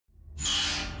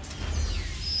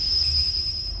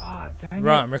Dang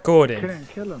Right, it. I'm recording. Couldn't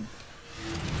kill him.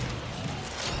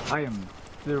 I am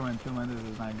 0-2, man. This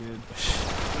is not good.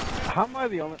 How am I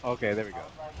the only? Okay, there we go.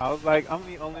 I was like, I'm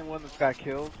the only one that's got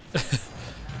killed.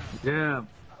 Yeah.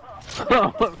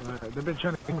 They've been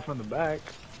trying to kill me from the back.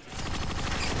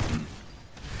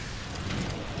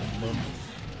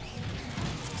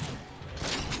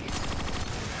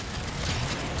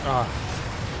 Ah,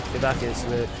 get back here,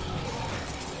 Slick.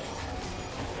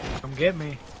 Come get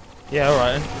me. Yeah,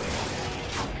 alright then.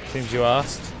 Seems you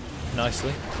asked.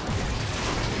 Nicely.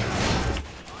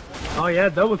 Oh yeah,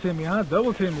 double team me, huh?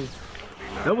 Double team me.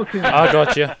 Double team me. I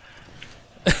got you.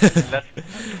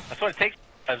 That's what it takes.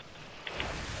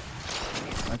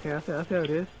 Okay, I see how it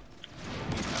is.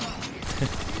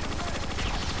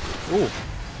 Ooh.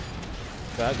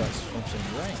 That guy's from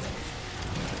some range.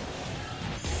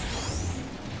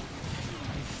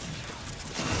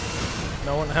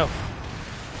 No one to help.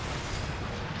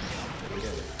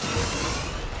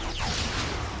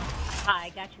 Hi,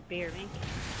 got your beer, man.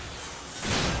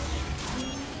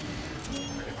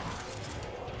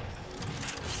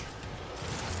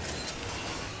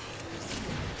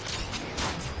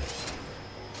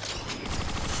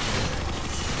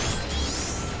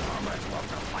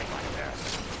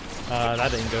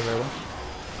 That didn't go very well.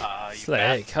 You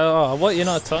Slick. Oh, what? You're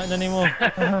not a Titan anymore?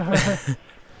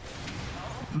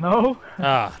 No?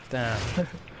 Ah, damn.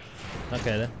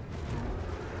 Okay then.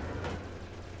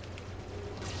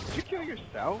 Did you kill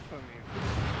yourself?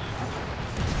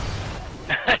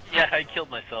 Yeah, I killed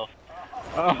myself.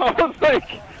 I was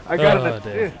like, I got Oh, an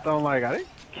dear. assist. I'm like, I didn't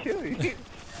kill you.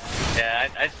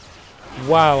 Yeah,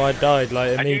 Wow, I died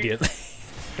like immediately.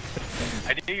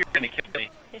 I knew you were gonna kill me.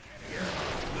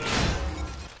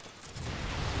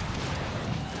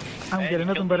 I'm Hey, getting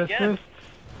you nothing killed but me again. assists.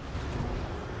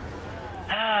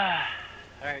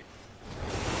 Alright.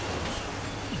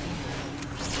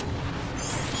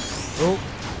 Oh.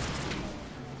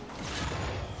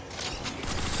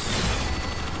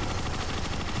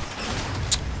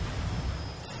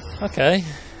 Okay.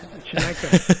 Did you like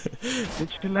that? Did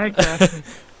you like that?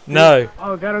 No.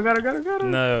 Oh, got him.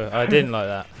 No, I didn't like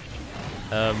that.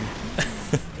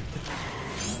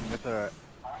 That's alright.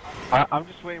 I'm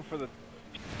just waiting for the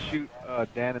shoot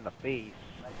Dan in the face,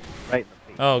 right in the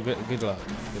face. Oh, good luck.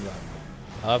 Good luck.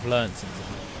 I've learned something.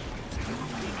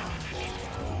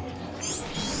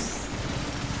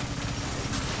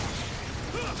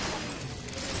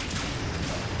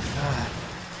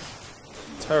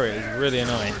 Turret is really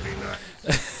annoying.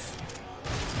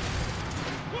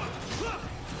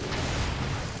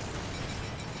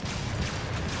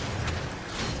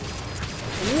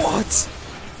 What?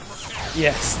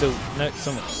 Yeah, still no.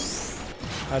 Someone.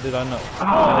 How did I not? I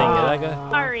didn't get that guy.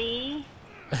 Sorry.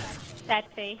 Sad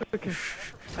face. Okay.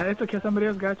 It's okay. Somebody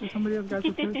else got you. Somebody else got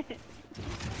you too.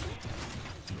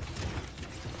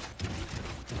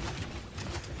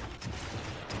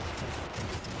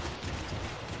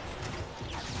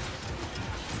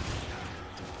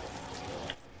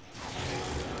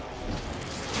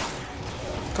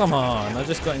 Come on! I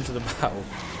just got into the battle.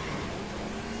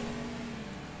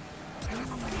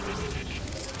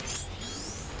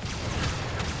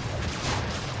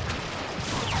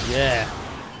 Yeah.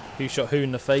 Who shot who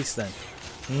in the face then?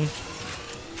 Hmm?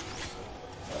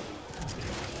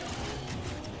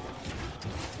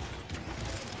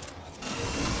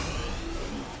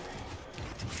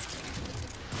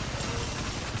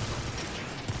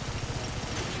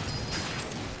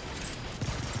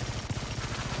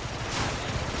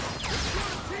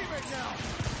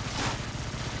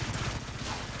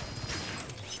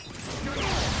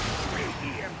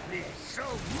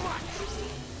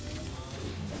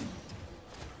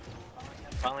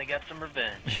 Finally got some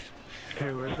revenge.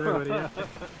 Okay, where's everybody at?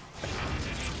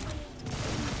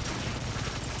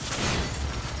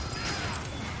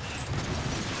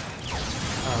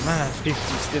 Oh man, people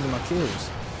keep stealing my kills.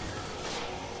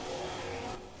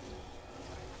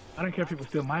 I don't care if people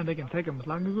steal mine. They can take them as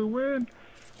long as we win.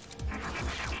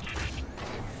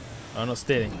 I'm not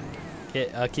stealing.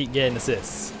 I keep getting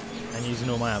assists and using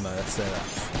all my ammo. Let's say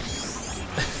that.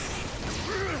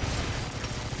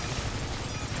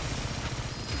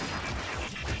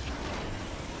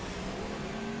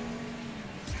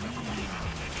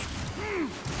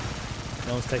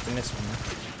 No one's taking this one.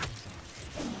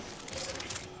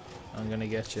 I'm gonna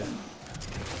get you.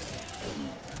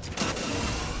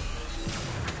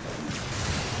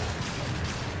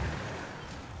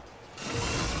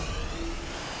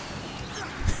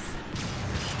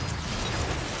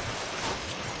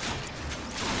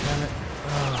 Damn it.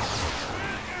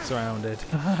 Oh. Surrounded.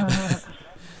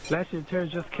 Last year,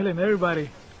 Terry's just killing everybody.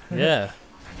 Yeah.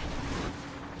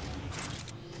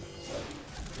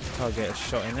 Can't get a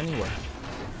shot in anyway.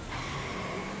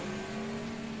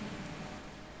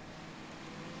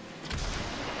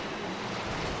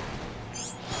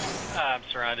 I'm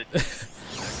surrounded.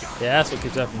 Yeah, that's what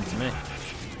keeps happening to me.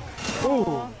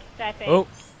 Oh, that face. Oh,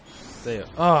 there you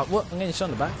are. Oh, what? I'm getting shot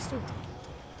in the back still.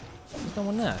 There's no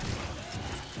one there.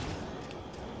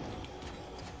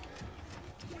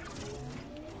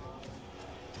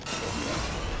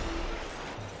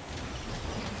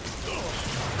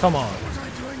 Come on.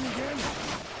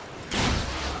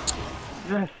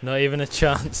 Yes. Not even a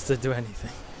chance to do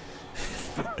anything.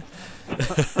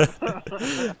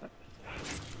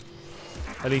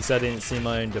 At least I didn't see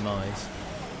my own demise.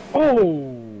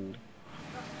 Oh!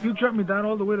 You dropped me down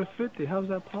all the way to 50. How's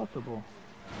that possible?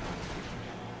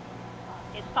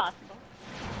 It's possible.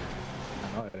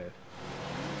 I know it is.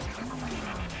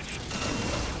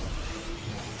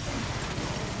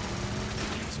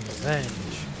 Some revenge.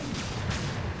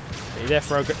 Are you there,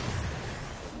 Froger?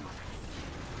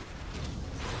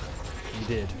 You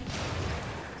did.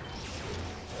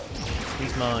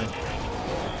 He's mine.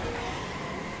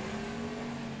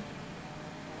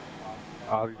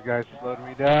 Oh, these guys slowed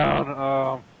me down.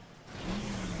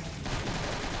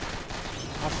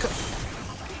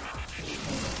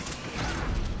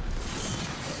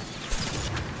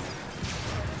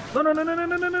 No, no, no, no, no,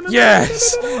 no, no, no, no.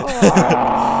 Yes!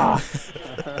 I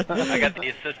got the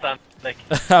assist on Slick.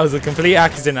 That was a complete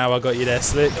accident how I got you there,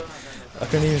 Slick. I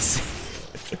couldn't even see.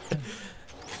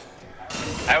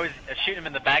 I was shooting him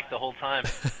in the back the whole time.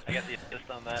 I got the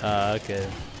assist on that. Ah, okay.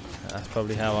 That's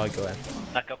probably how I got it.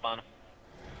 Snuck up on him.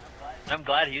 I'm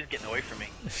glad he was getting away from me.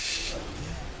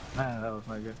 Man, that was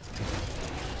not good.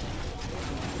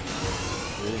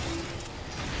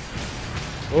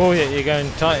 Oh, yeah, you're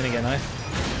going Titan again, eh?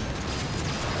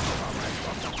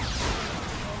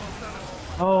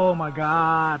 Oh my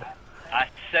god. I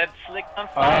said Slick on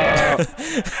fire.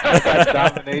 I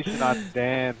got domination on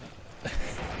Dan.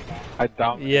 I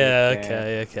dominated Yeah, Dan.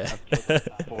 okay, okay. I killed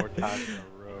him 4 times in a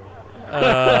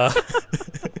row.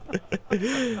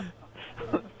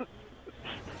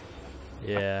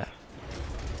 Yeah.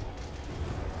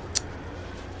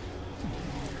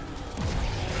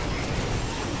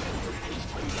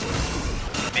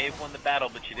 You may have won the battle,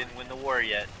 but you didn't win the war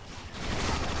yet.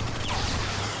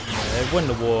 Yeah, they won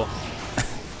the war.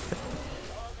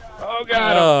 Oh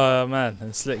god! Oh, man,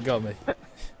 and Slick got me.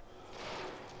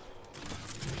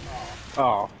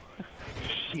 Oh.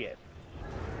 Shit.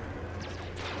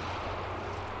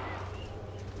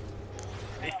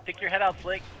 Hey, stick your head out,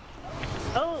 Slick.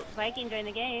 Oh, Viking joined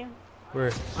the game. Where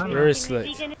is He's Slick?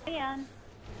 sneaking it in.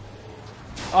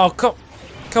 Oh,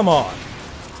 come on.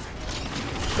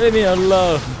 Leave me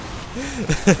alone.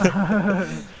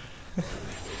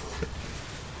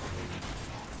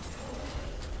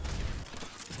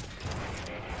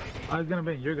 I was gonna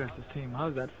be in your guys' team.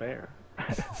 How's that fair?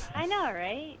 I know,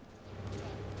 right?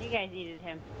 You guys needed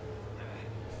him.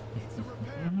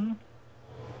 Mm-hmm.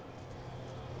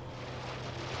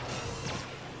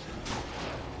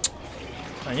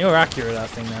 Man, you're accurate at that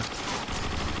thing now.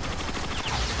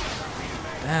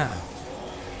 Damn.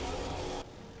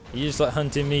 You just like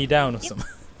hunting me down or something.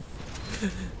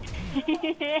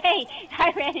 Hey,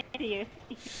 I ran into you.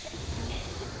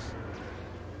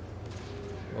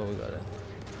 What we got then?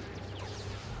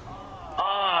 Oh,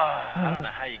 I don't know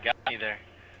how you got me there.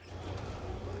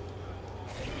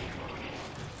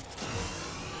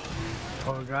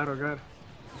 Oh god, oh god.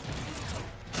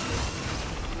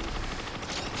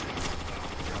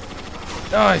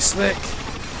 Die, Slick!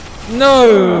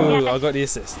 No! I got the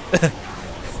assist.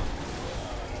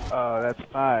 Oh, that's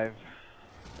 5.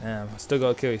 Damn, I still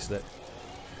gotta kill you, Slick.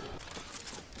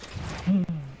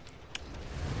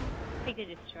 Take the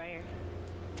destroyer.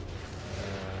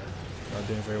 Not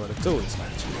doing very well at all this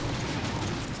match.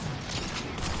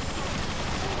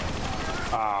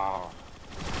 Oh.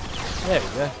 There we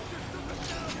go.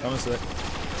 Come on, Slick.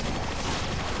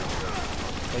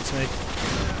 Hates me.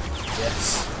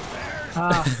 Yes.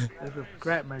 Ah, that's a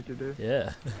scrap maker, dude.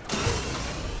 Yeah.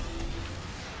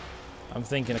 I'm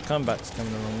thinking a comeback's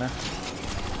coming along now.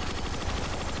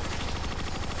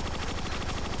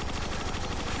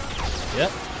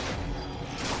 Yep.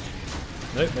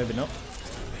 Nope, maybe not.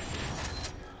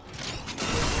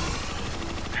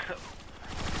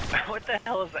 What the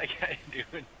hell is that guy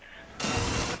doing?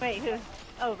 Wait, who?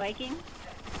 Oh, Viking?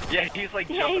 Yeah, he's like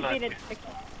Yeah, jumping he's on been you.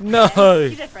 No!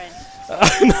 He's a friend.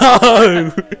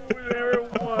 No! There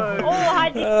it was. Oh,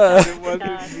 how'd you It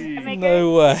wasn't me. Maker?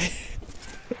 No way.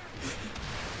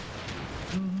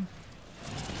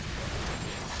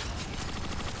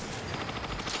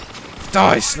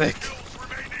 Die, Slick!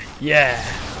 Yeah!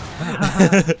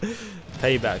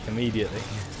 payback immediately.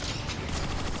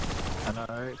 I know,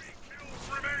 right?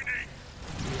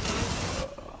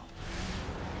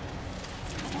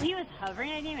 He was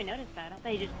hovering. I didn't even notice that. I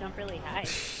thought he just jumped really high.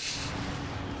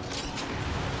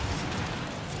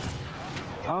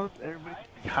 How's everybody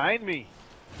behind me?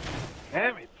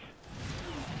 Damn it.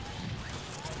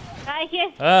 I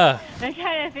can't. Ah, I'm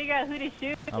trying to figure out who to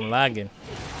shoot. I'm lagging.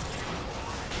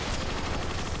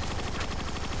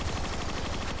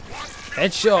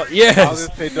 Headshot, I was yes!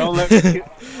 gonna say, don't let me kill.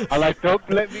 I like, don't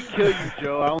let me kill you,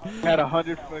 Joe. I only had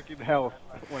 100 fucking health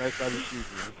when I started shooting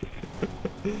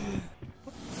you.